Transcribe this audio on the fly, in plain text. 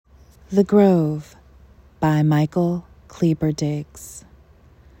The Grove by Michael Kleber-Diggs.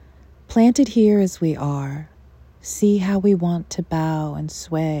 Planted here as we are, see how we want to bow and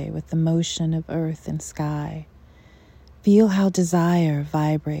sway with the motion of earth and sky. Feel how desire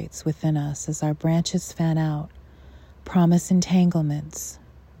vibrates within us as our branches fan out, promise entanglements,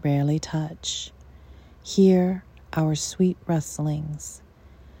 rarely touch. Hear our sweet rustlings.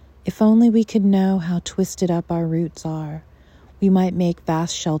 If only we could know how twisted up our roots are, we might make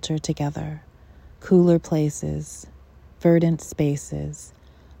vast shelter together, cooler places, verdant spaces,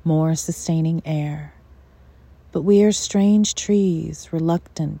 more sustaining air. But we are strange trees,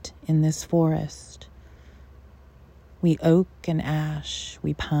 reluctant in this forest. We oak and ash,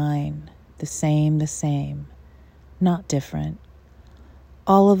 we pine, the same, not different.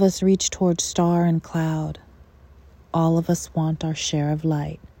 All of us reach toward star and cloud. All of us want our share of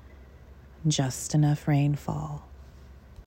light, just enough rainfall.